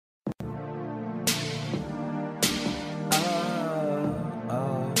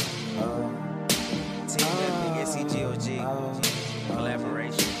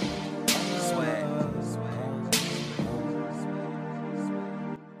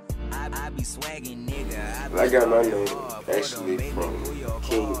I got my name actually from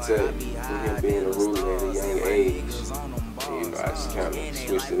King Tutt, from him being a ruler at a young age. And, you know, I just kind of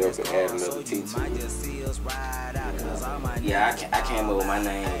switched it up and added another T to it. Yeah, I came up with my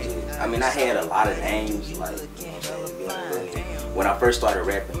name. I mean, I had a lot of names, like, you know what I'm saying? When I first started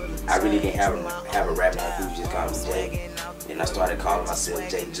rapping, I really didn't have a rap name. People just called me Jay. Then I started calling myself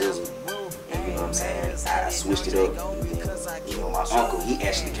Jayego. And you know what I'm saying? I switched it up. You know, my uncle, he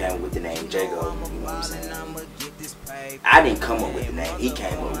actually came up with the name Jayego. You know what I'm saying? I didn't come up with the name. He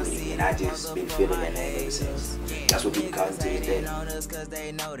came up with it, and I just been feeling that name ever since. That's what people call me to this day.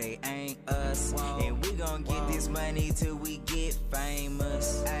 And we gon' get this money till we get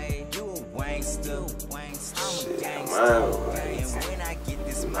famous. You a wankster, I'm a gangster. And when I get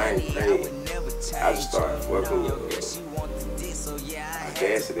this money, I would never change. I just started fucking with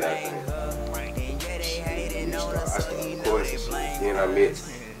Audacity, I think. I started recording some shit. Then I met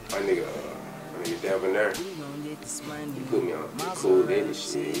my nigga down there. He put me on cool daddy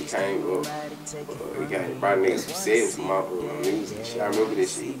shit. He came up. He brought niggas some settings from my music and shit. I remember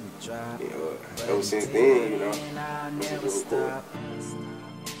this shit. Ever since then, you know, it was cool.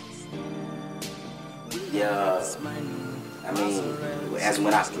 Yeah, I mean, as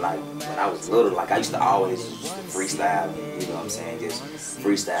when I was little, like I used to always freestyle, you know what I'm saying, just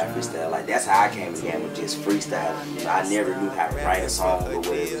freestyle, like that's how I came to the game, with just freestyle. You know, I never knew how to write a song or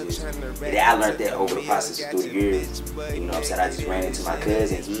whatever. And I learned that over the process through the years, you know what I'm saying. I just ran into my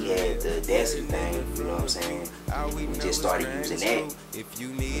cousin, he had the Audacity thing, you know what I'm saying. We just started using that,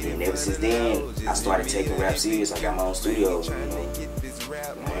 and ever since then, I started taking rap serious. I got my own studio, you know.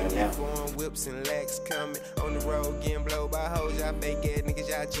 Whips and legs coming on the road, getting blown by hoes. Y'all fake ass niggas,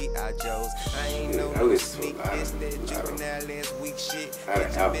 y'all G.I. Joes. I ain't no sneak this, that juvenile ass weak shit. I had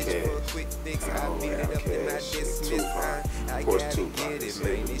an Outkast. I beat it up and I dismiss Tupac. Of course, Tupac.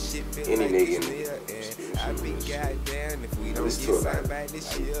 Any nigga in the I be goddamn if we don't get somebody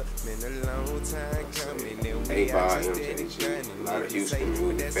this year. Been a long time coming. 8-Ball, MJG, a lot of Houston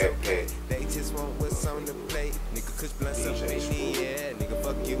music, Fat Cat. They just want what's on the plate. Nigga, kush blunts up in the air. Nigga,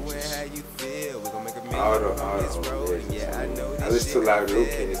 fuck you and how you feel. We gon' make a million on this road. Yeah, I know this. I listen to a lot of new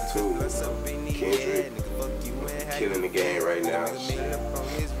cats too. Kendrick, killing the game right now.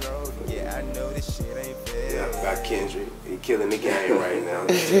 Yeah, I know this shit ain't fair. Yeah, got Kendrick. He killing the game right now.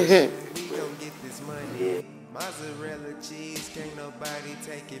 Yeah. Mozzarella cheese, can't nobody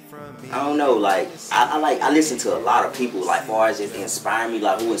take it from me. I don't know, like I listen to a lot of people, like far as it inspire me,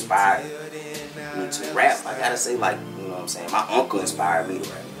 like who inspired me to rap. I gotta say, like, you know what I'm saying, my uncle inspired me to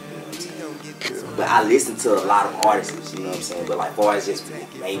rap, you know what I'm saying. But I listen to a lot of artists, you know what I'm saying. But like far as just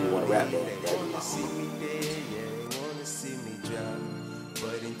made me want to rap, that was my song.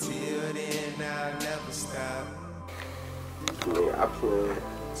 But until then, I'll never stop. Yeah, I plan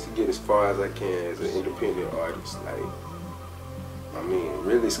to get as far as I can as an independent artist. Like, I mean,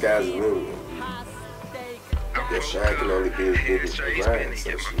 really, sky's the limit. That shine can only be as big as the grind. So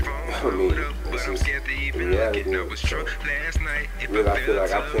shit. I mean, that's just the reality. So, really, I feel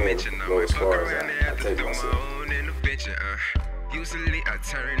like I plan to go as far as I take myself. Usually I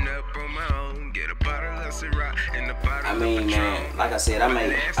turn up on my own, get a bottle of Ciroc and a bottle. I mean, man, like I said, I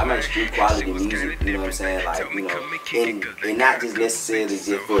make street quality music, you know what I'm saying, like, you know, and not just necessarily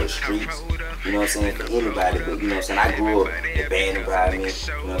just for the streets, you know what I'm saying, for anybody, but you know what I'm saying, I grew up in a bad environment,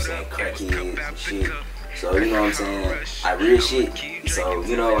 you know what I'm saying, crackheads and shit. So, you know what I'm saying, like real shit. So,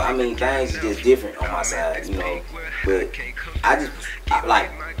 you know, I mean, things are just different on my side, you know. But I like,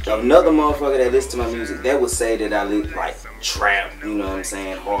 another motherfucker that listens to my music, that would say that I look like trap, you know what I'm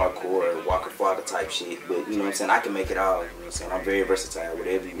saying, hardcore, Waka Flocka type shit. But, you know what I'm saying, I can make it all, you know what I'm saying. I'm very versatile.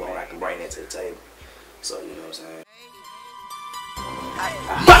 Whatever you want, I can bring that to the table. So, you know what I'm saying.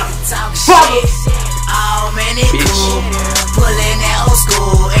 Talk shit, oh man, it cool. Pulling that old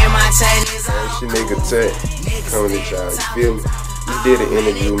school, and my chain is on. It's your nigga Tutt, coming at y'all, you feel me? He did an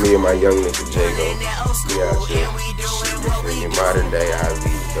interview, me and my young nigga Jayego. We out here. In modern day, I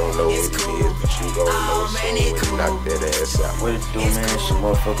don't know what it is, but you gon' know soon when you knock that ass out. What it do, man? It's your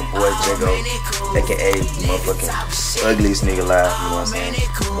motherfucking boy Jayego, aka motherfucking ugliest nigga alive, you know what I'm saying?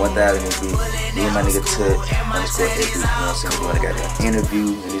 1,000 and beat. Me and my nigga Tutt _FB, you know what I'm saying? We wanna got an interview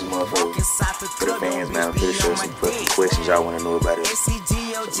and these motherfuckers for the fans, man. I'm pretty sure some fucking questions y'all wanna know about it. So, you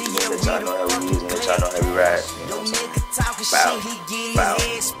know, let y'all know how we use and let y'all know how we ride, you know what I'm saying? Bow.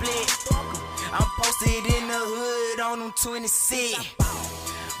 I'm posted in the hood on them 26.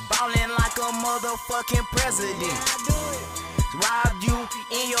 Ballin' like a motherfucking president. Rob you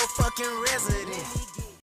in your fucking residence.